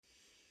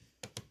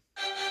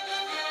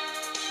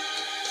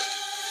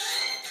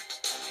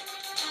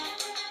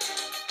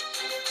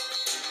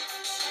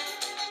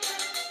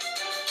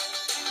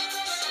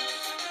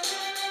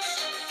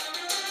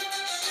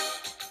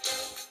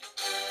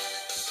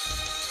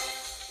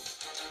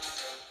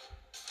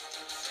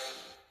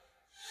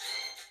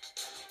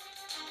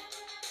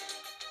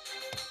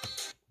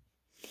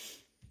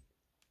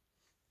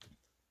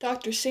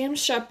Dr. Sam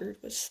Sheppard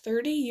was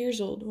 30 years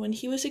old when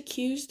he was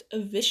accused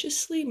of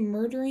viciously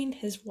murdering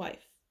his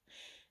wife,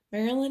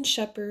 Marilyn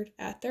Sheppard,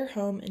 at their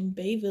home in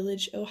Bay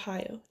Village,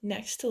 Ohio,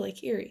 next to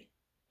Lake Erie.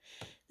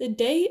 The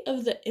date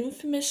of the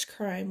infamous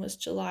crime was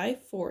July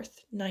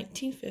 4th,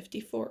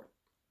 1954.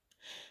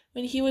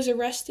 When he was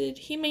arrested,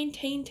 he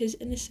maintained his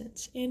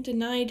innocence and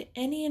denied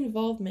any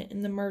involvement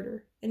in the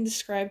murder and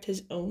described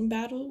his own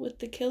battle with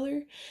the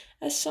killer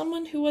as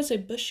someone who was a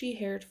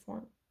bushy-haired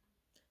form.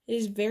 It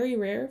is very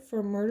rare for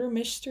a murder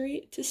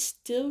mystery to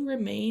still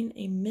remain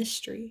a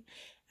mystery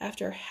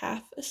after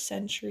half a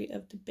century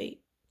of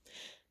debate.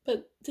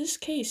 But this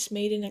case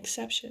made an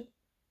exception.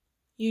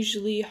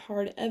 Usually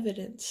hard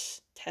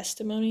evidence,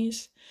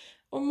 testimonies,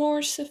 or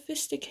more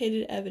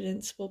sophisticated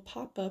evidence will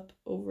pop up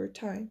over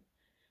time.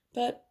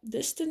 But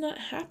this did not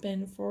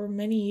happen for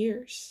many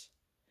years.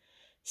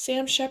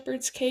 Sam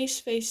Sheppard's case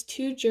faced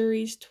two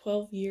juries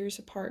 12 years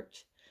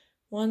apart.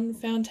 One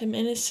found him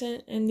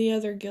innocent and the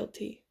other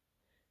guilty.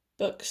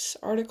 Books,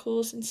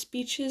 articles, and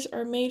speeches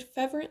are made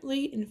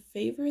fervently in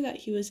favor that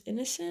he was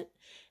innocent,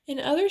 and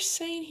others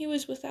saying he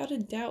was without a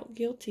doubt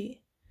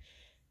guilty.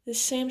 The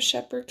Sam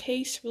Sheppard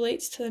case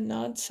relates to the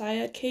Nod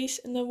Syed case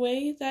in the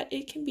way that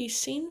it can be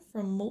seen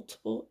from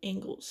multiple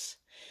angles,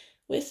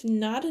 with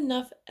not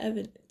enough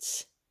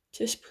evidence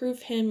to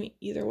prove him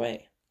either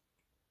way.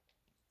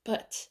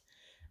 But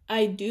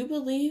I do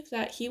believe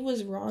that he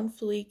was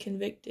wrongfully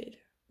convicted,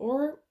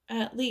 or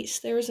at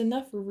least there was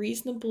enough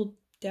reasonable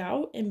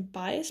doubt and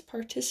biased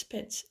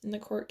participants in the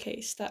court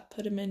case that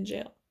put him in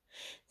jail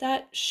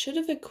that should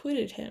have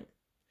acquitted him.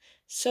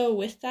 So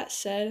with that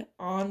said,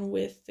 on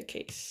with the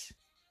case.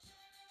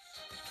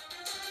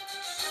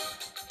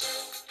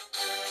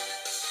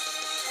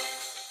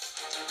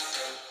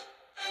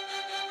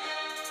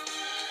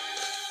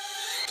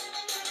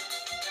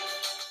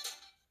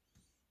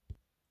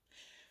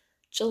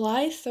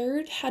 July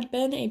 3rd had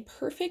been a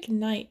perfect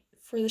night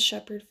for the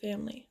Sheppard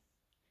family.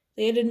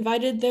 They had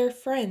invited their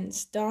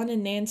friends, Don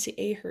and Nancy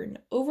Ahern,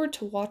 over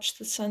to watch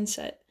the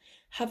sunset,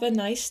 have a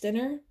nice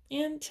dinner,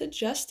 and to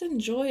just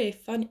enjoy a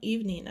fun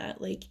evening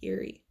at Lake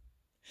Erie.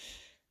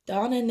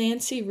 Don and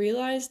Nancy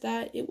realized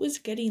that it was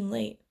getting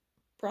late,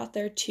 brought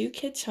their two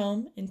kids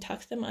home, and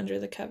tucked them under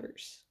the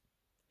covers.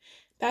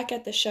 Back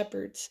at the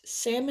Sheppards,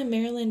 Sam and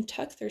Marilyn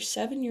tucked their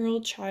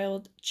 7-year-old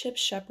child, Chip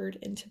Sheppard,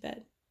 into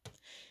bed.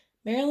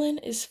 Marilyn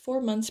is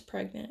 4 months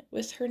pregnant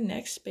with her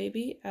next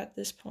baby at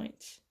this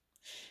point.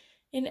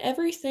 And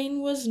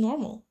everything was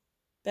normal,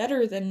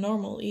 better than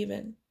normal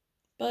even,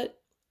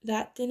 but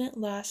that didn't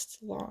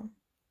last long.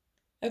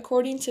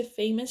 According to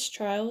famous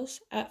trials,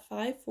 at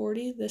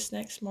 5:40 this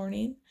next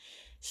morning,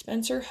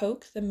 Spencer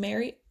Hoke, the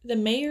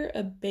mayor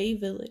of Bay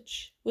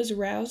Village, was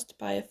roused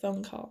by a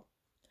phone call.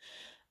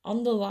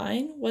 On the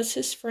line was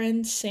his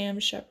friend Sam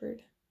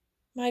Sheppard.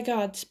 "My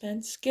God,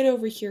 Spence, get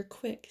over here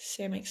quick,"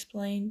 Sam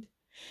explained.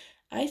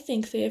 "I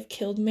think they have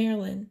killed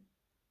Marilyn."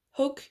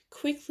 Hoke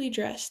quickly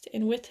dressed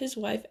and with his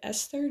wife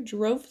Esther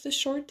drove the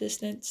short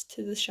distance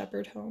to the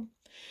Sheppard home,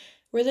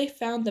 where they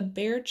found the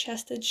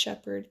bare-chested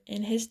Sheppard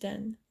in his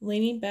den,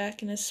 leaning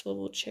back in a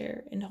swivel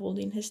chair and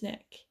holding his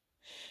neck.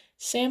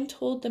 Sam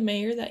told the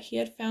mayor that he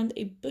had found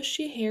a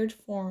bushy-haired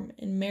form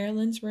in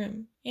Marilyn's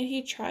room, and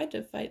he tried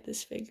to fight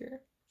this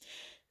figure.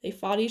 They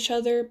fought each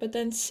other, but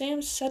then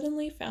Sam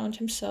suddenly found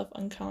himself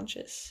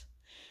unconscious.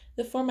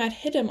 The form had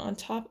hit him on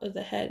top of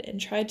the head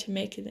and tried to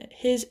make it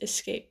his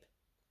escape.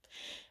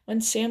 When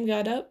Sam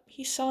got up,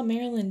 he saw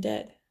Marilyn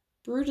dead,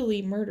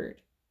 brutally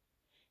murdered.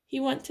 He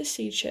went to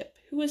see Chip,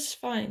 who was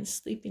fine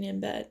sleeping in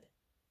bed,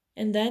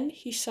 and then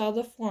he saw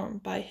the form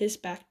by his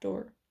back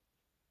door.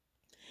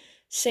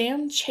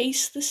 Sam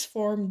chased this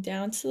form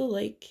down to the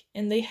lake,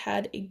 and they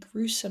had a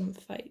gruesome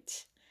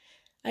fight.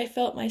 "I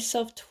felt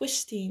myself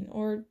twisting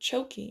or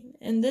choking,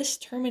 and this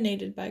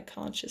terminated by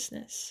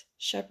consciousness,"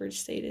 Sheppard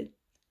stated.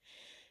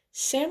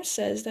 Sam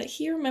says that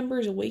he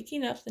remembers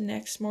waking up the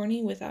next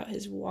morning without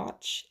his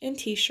watch and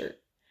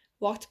t-shirt,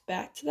 walked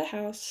back to the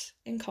house,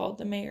 and called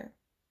the mayor.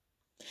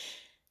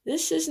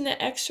 This is an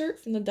excerpt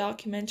from the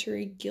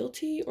documentary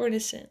Guilty or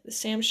Innocent, the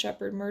Sam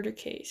Sheppard murder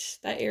case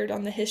that aired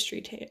on the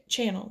History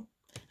Channel.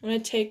 I'm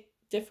going to take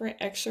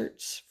different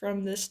excerpts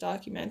from this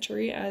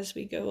documentary as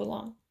we go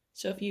along.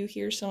 So if you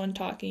hear someone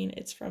talking,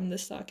 it's from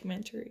this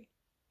documentary.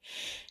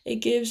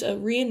 It gives a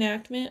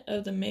reenactment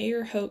of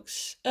Mayor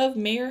Hoke's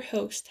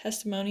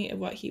testimony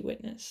of what he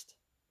witnessed.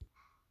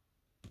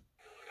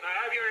 Can I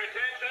have your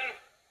attention?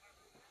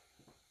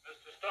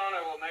 Mr.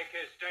 Stoner will make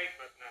his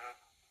statement now.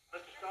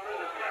 Mr. Stoner,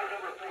 the phone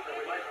number, please.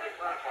 About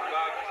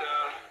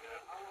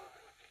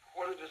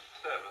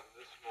 6:45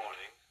 this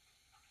morning,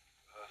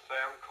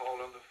 Sam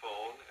called on the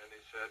phone and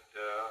he said,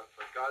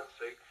 "For God's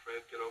sake,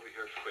 Fred, get over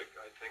here quick.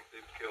 I think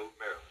they've killed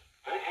Marilyn."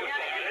 Did he say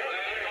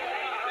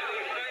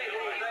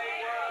who they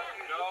were?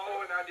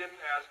 No, and I didn't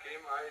ask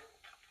him. I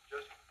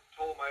just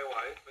told my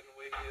wife, and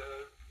we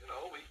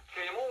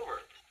came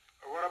over.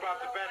 What about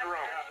the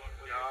bedroom?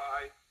 No,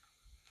 I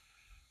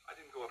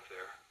didn't go up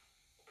there.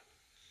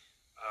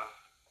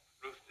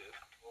 Ruth did.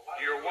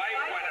 Your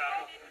wife went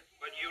up,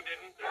 but you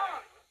didn't?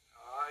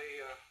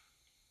 I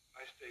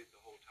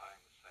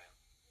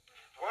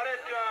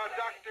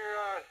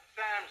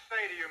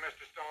say to you,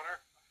 Mr. Stoner?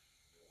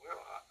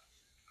 Well,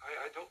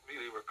 I don't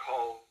really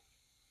recall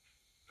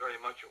very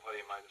much of what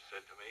he might have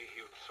said to me.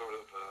 He was sort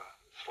of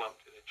slumped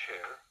in a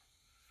chair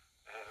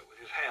with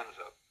his hands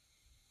up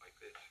like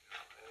this.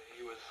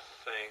 He was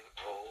saying,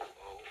 oh,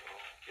 oh, oh,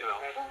 you know.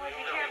 Well, was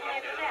he terribly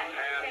upset?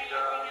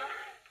 And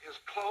his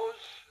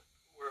clothes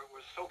were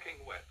soaking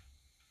wet.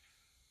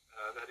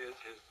 That is,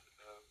 his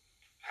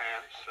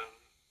pants and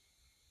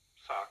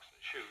socks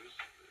and shoes.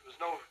 There was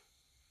no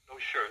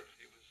shirt.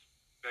 He was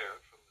bare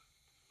from the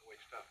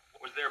waist up.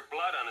 Was there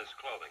blood on his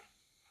clothing?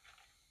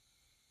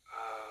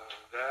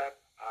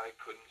 That I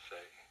couldn't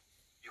say.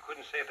 You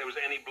couldn't say if there was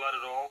any blood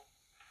at all?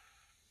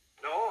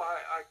 No,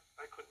 I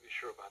couldn't be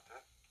sure about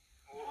that.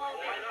 Well, why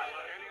not?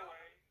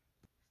 Anyway.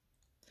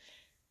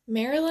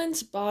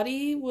 Marilyn's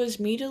body was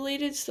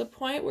mutilated to the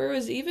point where it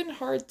was even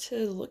hard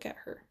to look at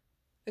her,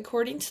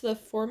 according to the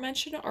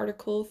aforementioned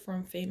article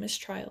from Famous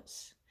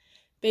Trials.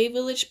 Bay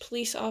Village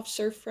police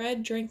officer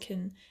Fred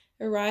Drenkin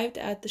arrived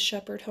at the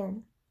Sheppard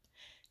home.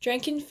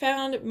 Drenkin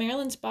found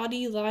Marilyn's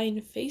body lying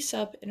face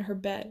up in her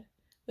bed,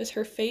 with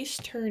her face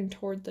turned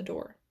toward the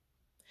door.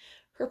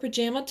 Her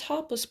pajama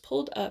top was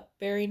pulled up,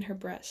 baring her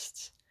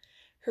breasts.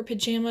 Her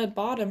pajama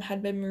bottom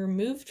had been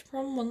removed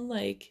from one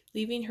leg,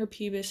 leaving her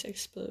pubis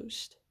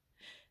exposed.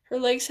 Her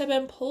legs had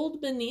been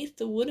pulled beneath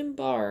the wooden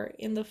bar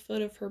in the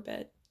foot of her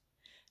bed.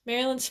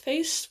 Marilyn's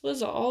face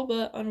was all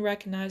but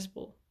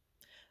unrecognizable.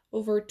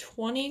 Over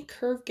 20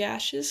 curved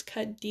gashes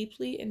cut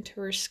deeply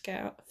into her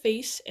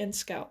face and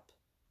scalp.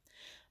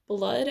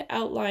 Blood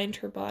outlined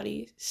her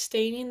body,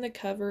 staining the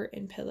cover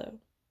and pillow.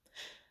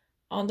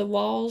 On the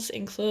walls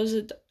and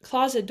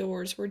closet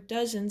doors were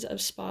dozens of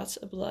spots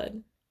of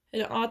blood.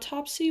 An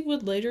autopsy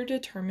would later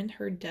determine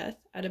her death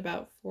at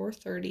about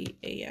 4:30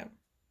 a.m.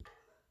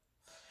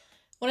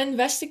 When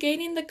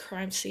investigating the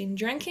crime scene,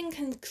 Drenkin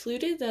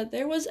concluded that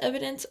there was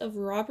evidence of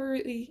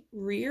robbery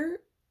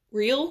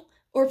real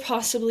or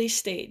possibly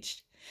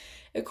staged.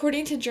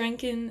 According to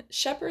Drenkin,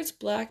 Sheppard's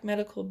black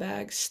medical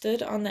bag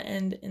stood on the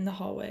end in the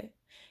hallway.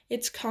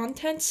 Its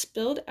contents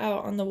spilled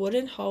out on the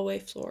wooden hallway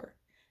floor.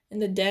 In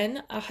the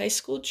den, a high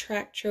school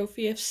track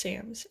trophy of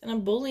Sam's and a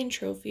bowling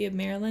trophy of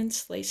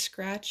Marilyn's lay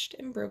scratched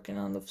and broken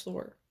on the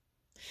floor.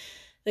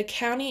 The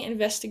county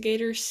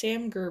investigator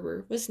Sam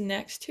Gerber was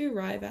next to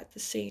arrive at the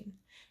scene,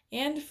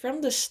 and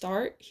from the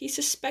start, he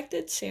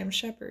suspected Sam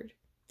Sheppard.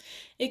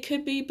 It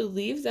could be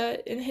believed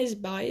that in his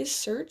biased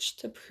search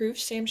to prove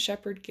Sam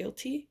Sheppard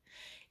guilty,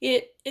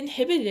 it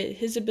inhibited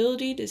his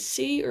ability to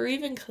see or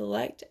even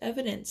collect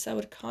evidence that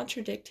would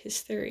contradict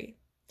his theory.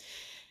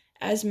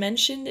 As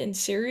mentioned in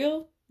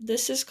Serial,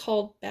 this is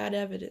called bad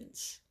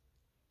evidence.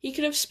 He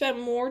could have spent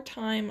more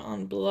time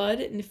on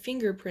blood and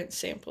fingerprint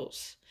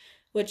samples,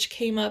 which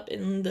came up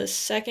in the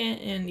second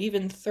and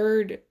even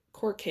third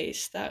court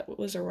case that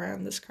was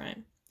around this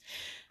crime.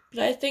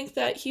 But I think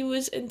that he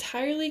was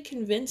entirely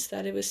convinced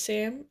that it was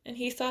Sam, and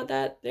he thought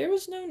that there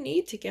was no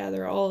need to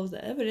gather all of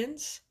the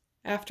evidence.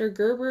 After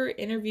Gerber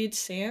interviewed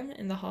Sam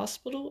in the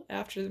hospital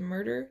after the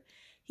murder,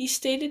 he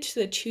stated to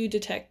the two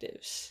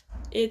detectives,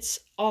 "It's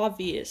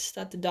obvious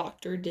that the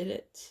doctor did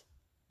it."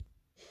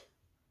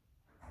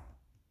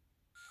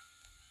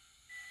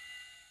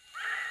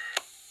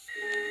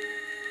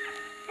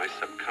 My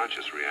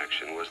subconscious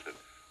reaction was that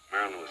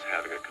Marilyn was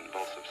having a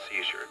convulsive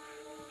seizure,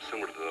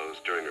 similar to those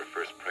during her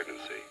first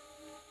pregnancy.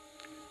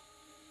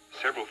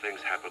 Several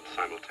things happened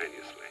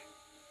simultaneously.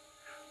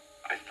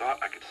 I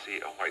thought I could see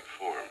a white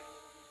form,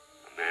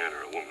 a man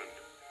or a woman.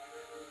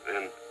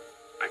 Then,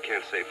 I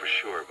can't say for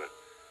sure, but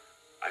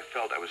I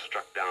felt I was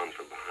struck down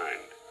from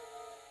behind.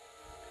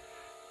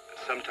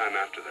 Sometime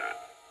after that,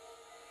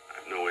 I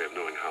have no way of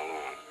knowing how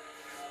long,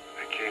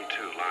 I came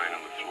to lying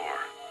on the floor.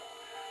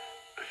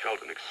 I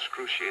felt an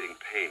excruciating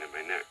pain in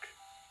my neck.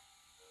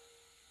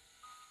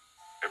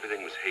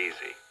 Everything was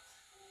hazy.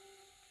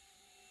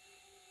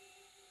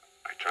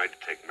 I tried to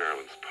take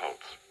Marilyn's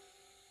pulse.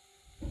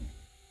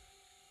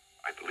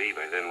 I believe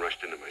I then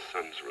rushed into my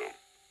son's room.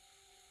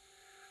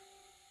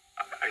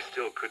 I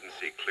still couldn't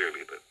see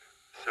clearly, but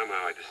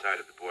somehow I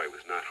decided the boy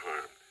was not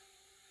harmed.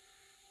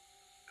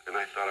 Then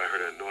I thought I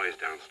heard a noise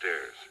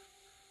downstairs.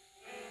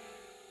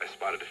 I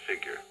spotted a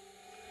figure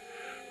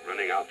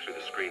running out through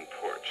the screen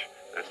porch.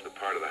 That's the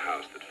part of the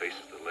house that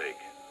faces the lake.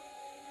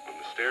 On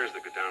the stairs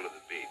that go down to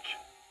the beach,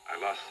 I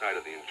lost sight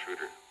of the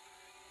intruder.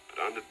 But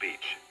on the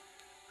beach,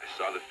 I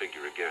saw the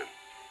figure again.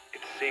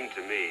 It seemed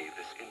to me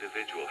this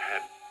individual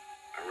had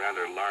a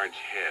rather large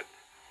head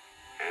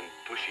and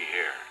bushy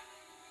hair.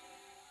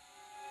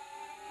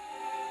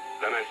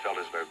 Then I felt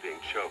as if I were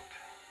being choked.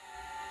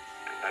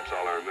 And that's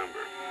all I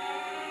remember.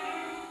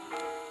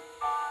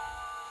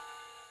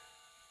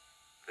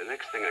 The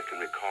next thing I can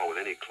recall with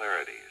any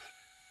clarity is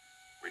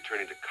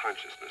returning to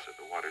consciousness at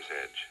the water's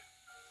edge.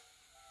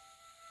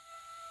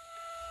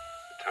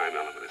 The time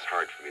element is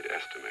hard for me to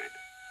estimate.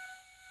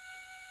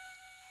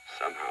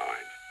 Somehow I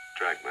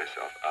dragged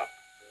myself up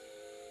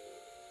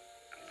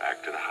and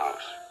back to the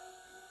house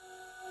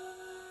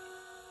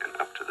and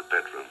up to the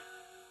bedroom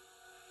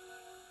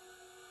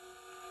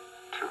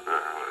to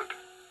Maryland.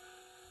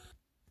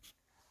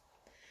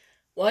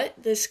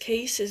 What this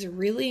case is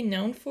really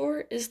known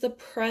for is the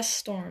press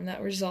storm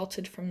that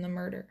resulted from the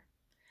murder.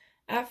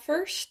 At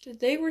first,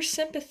 they were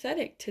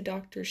sympathetic to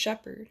Dr.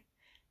 Sheppard,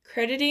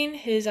 crediting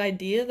his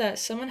idea that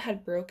someone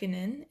had broken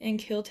in and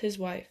killed his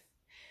wife.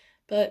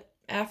 But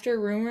after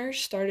rumors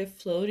started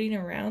floating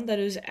around that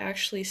it was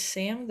actually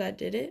Sam that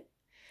did it,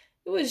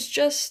 it was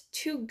just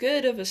too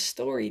good of a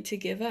story to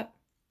give up.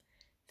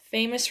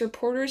 Famous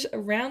reporters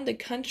around the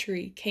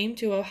country came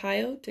to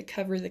Ohio to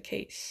cover the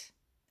case.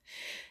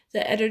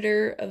 The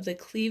editor of the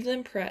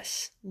Cleveland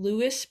Press,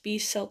 Louis B.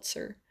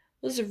 Seltzer,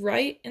 was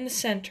right in the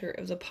center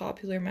of the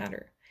popular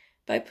matter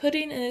by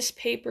putting in his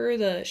paper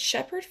the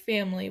Sheppard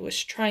family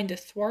was trying to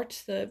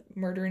thwart the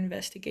murder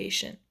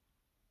investigation.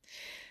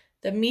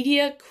 The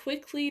media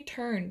quickly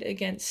turned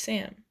against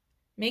Sam,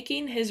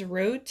 making his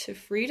road to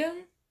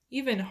freedom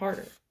even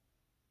harder.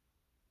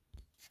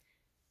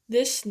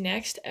 This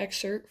next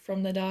excerpt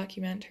from the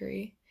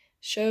documentary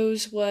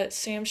shows what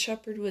Sam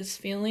Sheppard was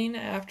feeling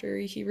after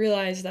he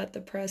realized that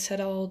the press had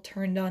all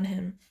turned on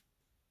him.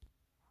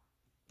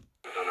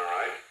 Done all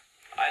right?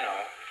 I know.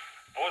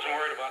 I wasn't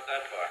worried about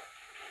that part.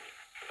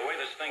 But the way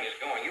this thing is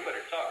going, you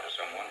better talk to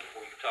someone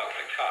before you talk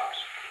to cops.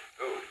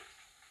 Who?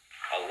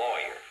 A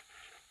lawyer.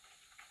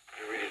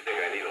 You really think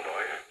I need a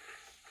lawyer?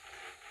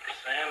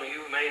 Sam,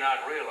 you may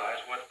not realize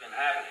what's been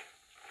happening.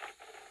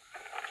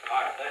 All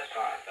right, that's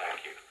fine,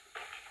 thank you.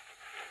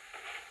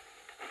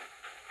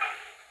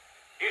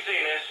 You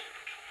seen this?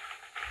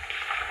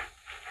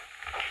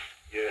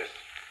 Yes.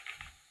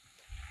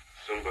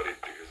 Somebody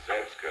at the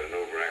Gazette's got an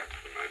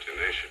overactive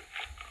imagination.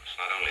 It's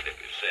not only the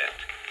Gazette.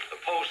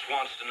 The Post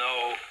wants to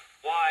know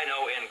why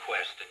no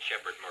inquest in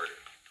Sheppard murder.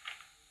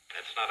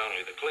 That's not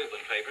only the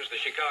Cleveland papers,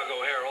 the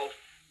Chicago Herald,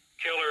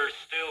 killer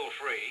still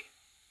free,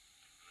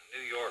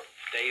 the New York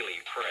Daily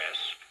Press,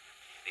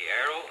 the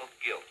arrow of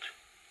guilt.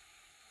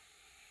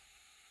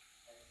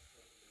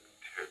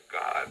 Dear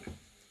God.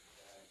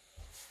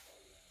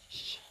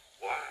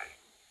 Why?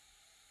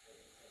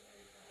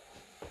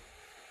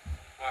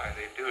 Why are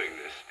they doing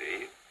this,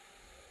 Steve?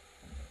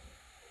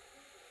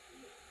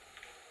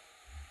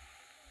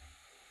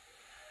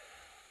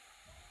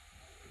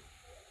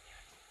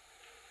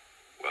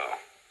 Well,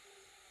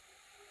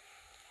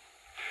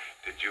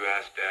 did you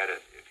ask Dad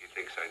if he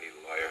thinks I need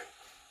a lawyer?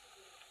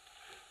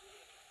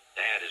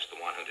 Dad is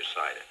the one who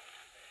decided.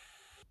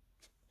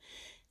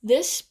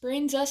 This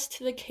brings us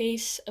to the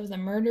case of the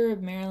murder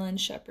of Marilyn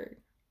Sheppard.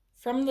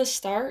 From the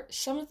start,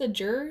 some of the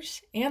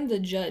jurors and the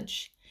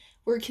judge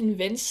were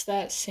convinced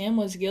that Sam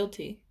was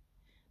guilty,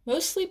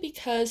 mostly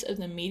because of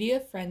the media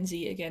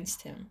frenzy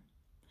against him.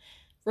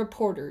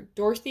 Reporter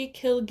Dorothy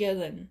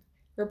Kilgallen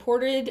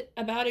reported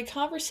about a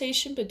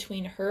conversation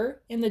between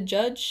her and the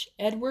judge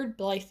Edward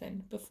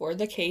Blythen before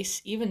the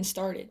case even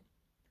started.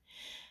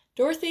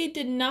 Dorothy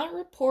did not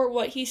report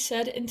what he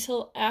said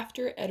until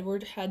after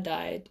Edward had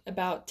died,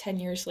 about 10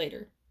 years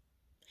later.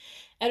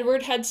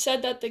 Edward had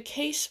said that the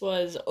case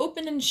was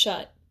open and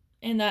shut,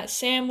 and that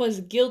Sam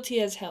was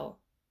guilty as hell.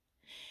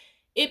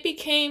 It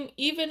became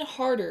even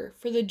harder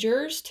for the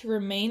jurors to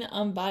remain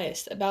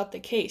unbiased about the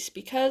case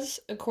because,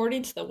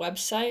 according to the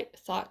website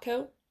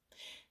ThoughtCo,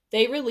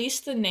 they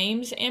released the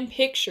names and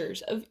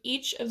pictures of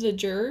each of the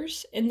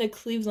jurors in the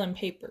Cleveland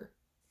paper.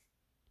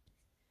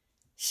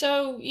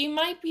 So, you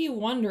might be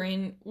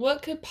wondering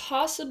what could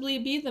possibly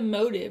be the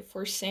motive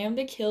for Sam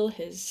to kill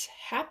his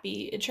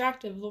happy,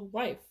 attractive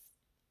wife.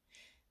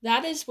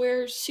 That is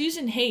where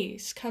Susan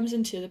Hayes comes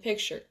into the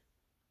picture.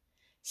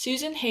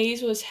 Susan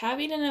Hayes was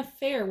having an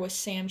affair with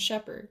Sam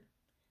Sheppard.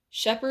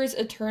 Sheppard's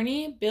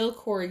attorney, Bill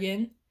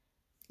Corrigan,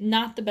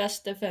 not the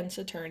best defense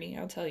attorney,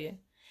 I'll tell you,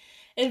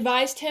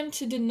 advised him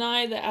to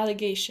deny the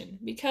allegation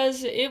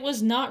because it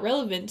was not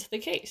relevant to the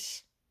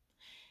case.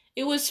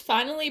 It was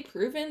finally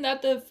proven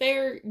that the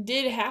affair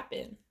did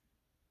happen.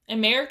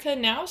 America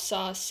now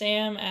saw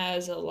Sam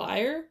as a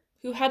liar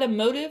who had a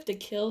motive to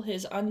kill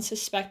his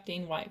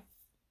unsuspecting wife.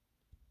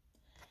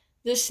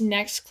 This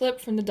next clip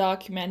from the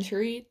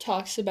documentary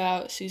talks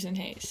about Susan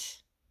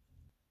Hayes.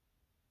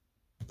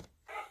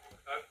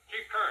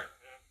 Chief Kern,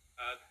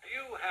 do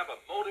you have a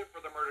motive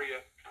for the murder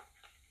yet?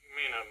 You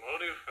mean a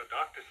motive for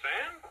Dr.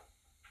 Sam?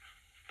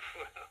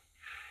 Well,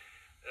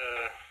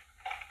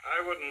 I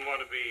wouldn't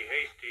want to be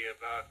hasty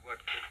about what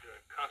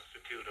could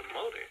constitute a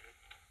motive.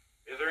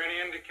 Is there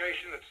any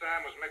indication that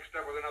Sam was mixed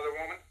up with another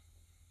woman?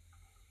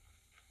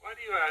 Why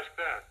do you ask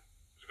that?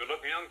 He's a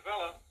good-looking young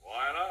fella.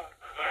 Why not?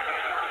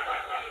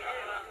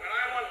 When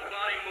I want the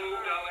body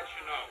moved, I'll let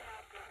you know.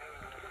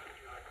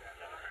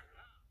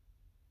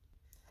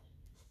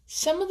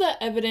 Some of the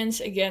evidence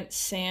against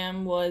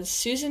Sam was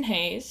Susan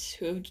Hayes,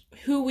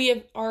 who we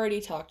have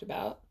already talked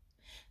about,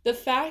 the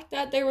fact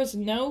that there was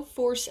no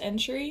forced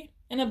entry,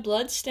 and a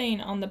blood stain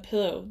on the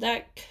pillow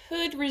that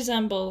could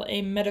resemble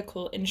a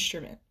medical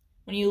instrument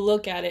when you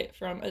look at it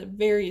from a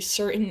very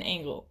certain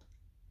angle.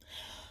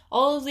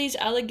 All of these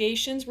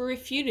allegations were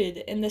refuted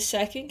in the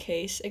second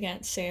case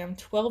against Sam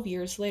 12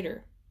 years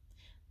later.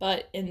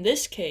 But in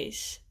this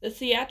case, the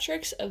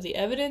theatrics of the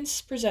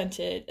evidence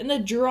presented and the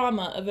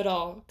drama of it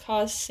all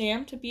caused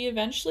Sam to be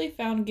eventually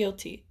found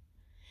guilty.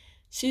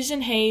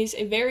 Susan Hayes,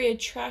 a very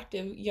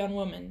attractive young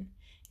woman,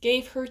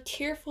 gave her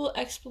tearful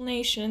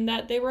explanation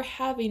that they were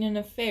having an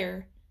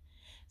affair.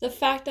 The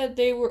fact that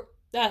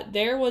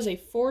there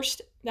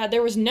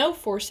was no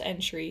forced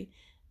entry,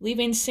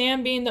 leaving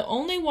Sam being the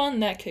only one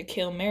that could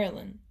kill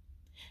Marilyn,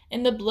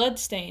 and the blood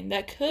stain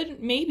that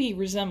could maybe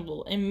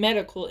resemble a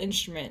medical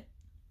instrument.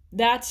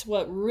 That's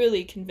what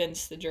really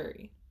convinced the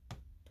jury.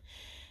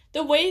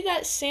 The way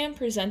that Sam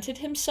presented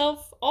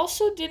himself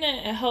also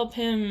didn't help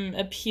him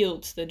appeal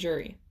to the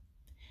jury.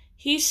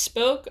 He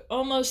spoke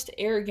almost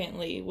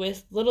arrogantly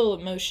with little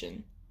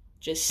emotion,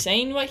 just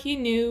saying what he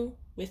knew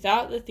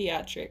without the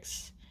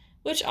theatrics,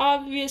 which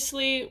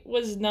obviously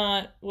was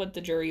not what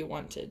the jury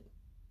wanted.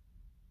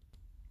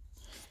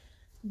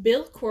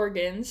 Bill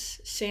Corrigan's,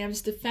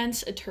 Sam's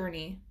defense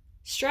attorney,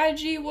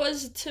 strategy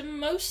was to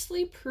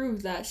mostly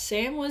prove that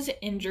Sam was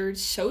injured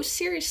so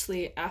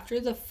seriously after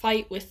the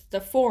fight with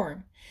the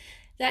forearm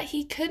that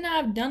he could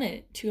not have done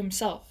it to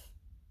himself.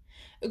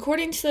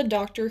 According to the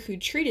doctor who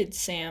treated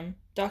Sam,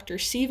 Dr.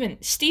 Sam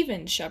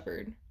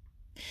Sheppard,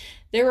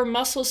 there were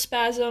muscle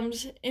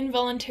spasms,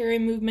 involuntary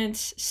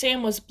movements.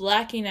 Sam was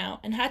blacking out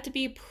and had to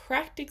be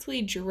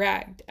practically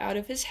dragged out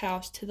of his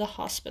house to the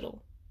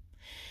hospital.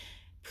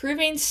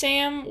 Proving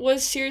Sam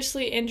was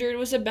seriously injured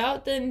was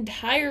about the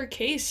entire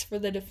case for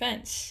the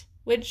defense,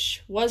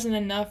 which wasn't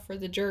enough for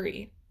the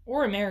jury,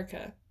 or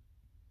America.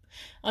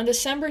 On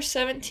December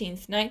 17,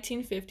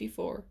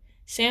 1954,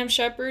 Sam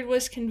Sheppard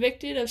was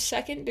convicted of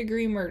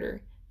second-degree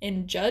murder,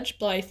 and Judge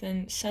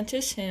Blythen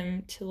sentenced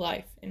him to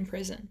life in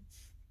prison.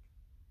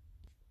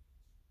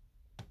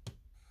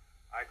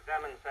 I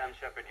examined Sam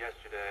Sheppard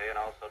yesterday and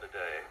also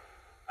today.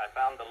 I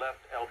found the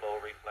left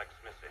elbow reflex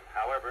missing.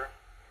 However,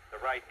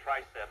 the right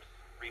triceps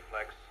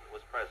reflex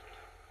was present,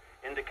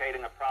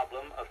 indicating a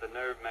problem of the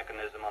nerve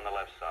mechanism on the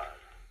left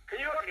side. Can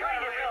you explain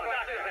to me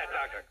what is that,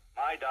 Doctor?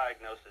 My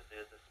diagnosis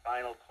is a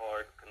spinal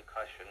cord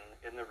concussion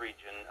in the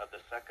region of the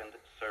second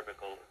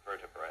cervical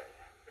vertebrae.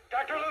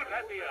 Dr.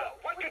 Luton,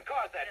 what could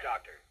cause that,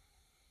 Doctor?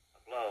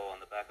 A blow on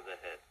the back of the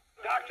head.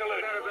 Dr.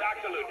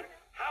 Luton,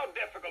 how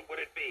difficult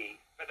would it be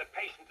for the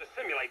patient to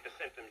simulate the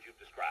symptoms you've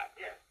described?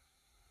 Yes.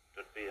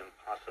 It would be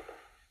impossible.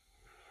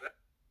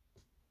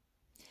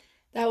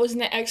 That was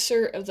an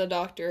excerpt of the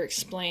doctor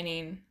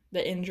explaining the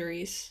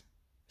injuries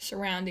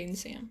surrounding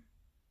Sam.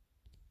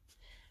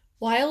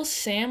 While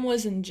Sam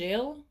was in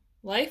jail,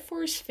 life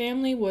for his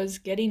family was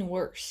getting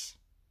worse.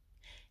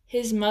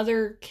 His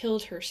mother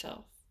killed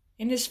herself,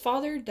 and his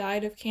father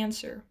died of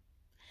cancer,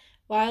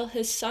 while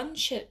his son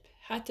Chip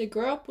had to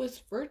grow up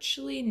with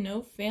virtually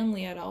no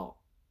family at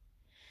all.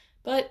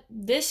 But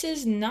this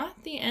is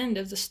not the end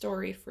of the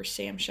story for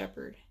Sam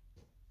Sheppard.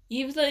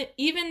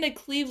 Even the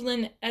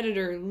Cleveland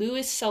editor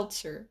Louis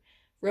Seltzer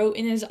wrote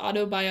in his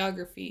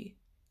autobiography,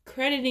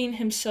 crediting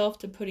himself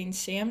to putting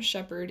Sam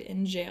Sheppard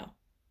in jail.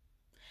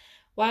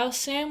 While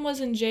Sam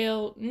was in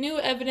jail, new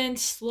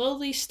evidence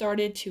slowly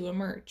started to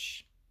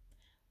emerge.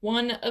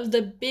 One of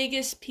the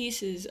biggest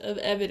pieces of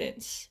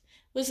evidence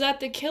was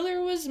that the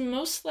killer was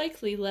most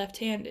likely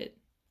left-handed,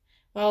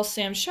 while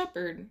Sam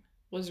Sheppard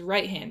was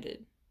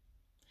right-handed.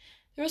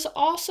 There was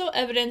also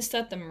evidence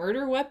that the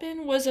murder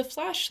weapon was a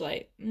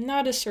flashlight,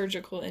 not a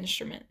surgical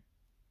instrument.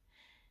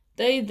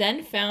 They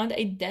then found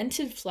a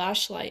dented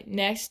flashlight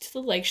next to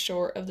the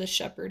lakeshore of the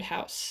Sheppard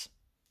house.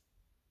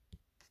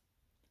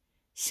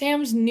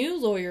 Sam's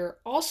new lawyer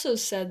also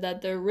said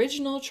that the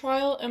original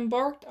trial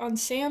embarked on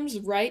Sam's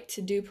right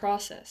to due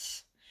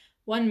process.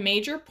 One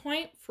major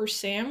point for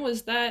Sam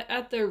was that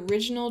at the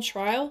original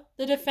trial,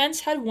 the defense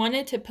had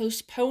wanted to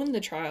postpone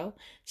the trial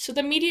so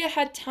the media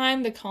had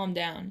time to calm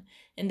down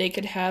and they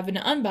could have an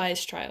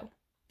unbiased trial.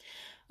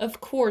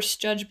 Of course,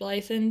 Judge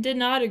Blythen did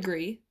not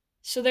agree,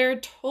 so their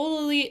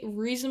totally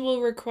reasonable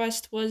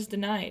request was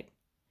denied.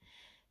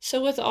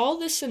 So with all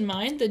this in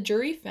mind, the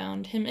jury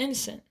found him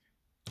innocent.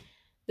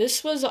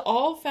 This was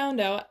all found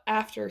out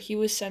after he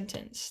was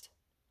sentenced.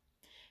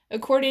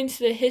 According to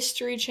the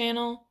History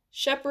Channel,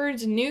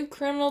 Sheppard's new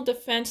criminal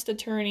defense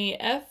attorney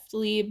F.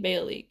 Lee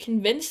Bailey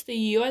convinced the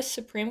U.S.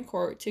 Supreme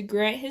Court to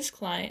grant his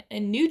client a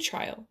new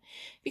trial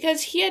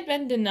because he had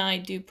been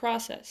denied due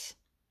process.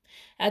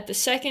 At the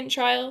second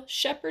trial,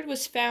 Sheppard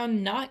was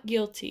found not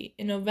guilty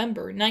in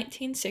November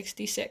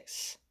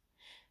 1966.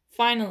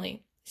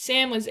 Finally,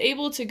 Sam was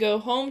able to go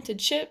home to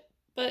Chip,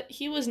 but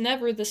he was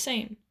never the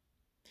same.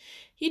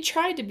 He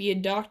tried to be a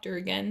doctor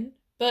again,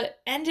 but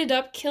ended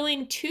up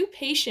killing 2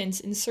 patients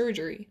in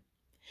surgery.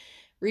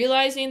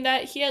 Realizing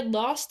that he had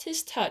lost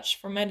his touch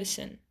for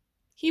medicine,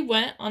 he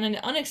went on an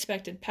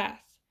unexpected path,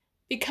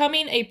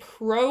 becoming a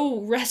pro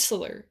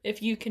wrestler,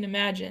 if you can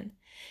imagine.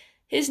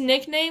 His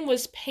nickname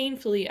was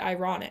painfully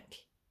ironic,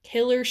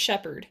 Killer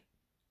Sheppard.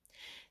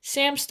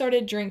 Sam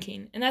started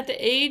drinking, and at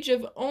the age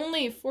of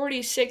only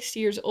 46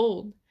 years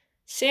old,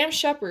 Sam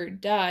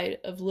Sheppard died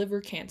of liver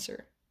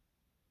cancer.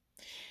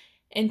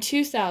 In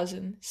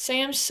 2000,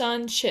 Sam's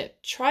son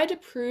Chip tried to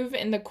prove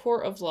in the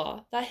court of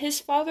law that his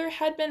father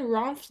had been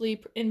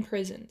wrongfully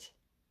imprisoned.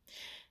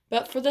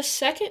 But for the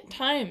second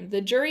time,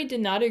 the jury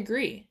did not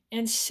agree,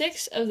 and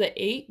 6 of the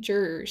 8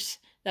 jurors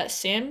that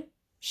Sam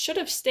should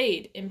have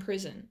stayed in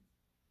prison.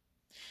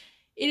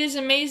 It is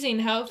amazing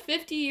how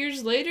 50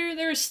 years later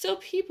there are still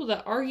people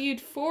that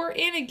argued for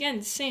and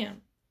against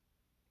Sam.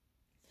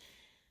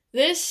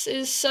 This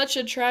is such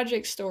a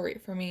tragic story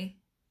for me.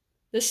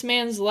 This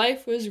man's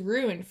life was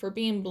ruined for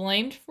being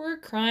blamed for a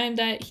crime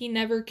that he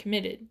never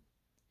committed.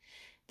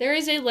 There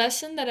is a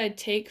lesson that I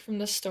take from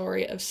the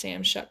story of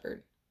Sam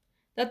Sheppard,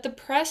 that the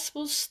press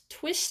will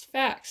twist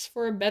facts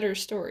for a better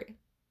story.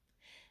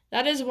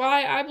 That is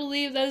why I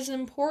believe that it is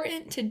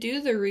important to do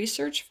the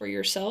research for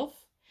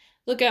yourself,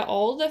 look at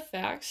all the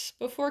facts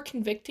before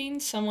convicting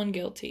someone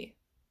guilty.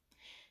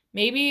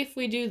 Maybe if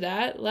we do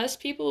that, less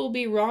people will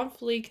be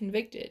wrongfully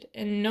convicted,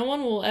 and no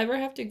one will ever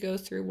have to go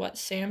through what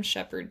Sam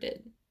Sheppard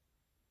did.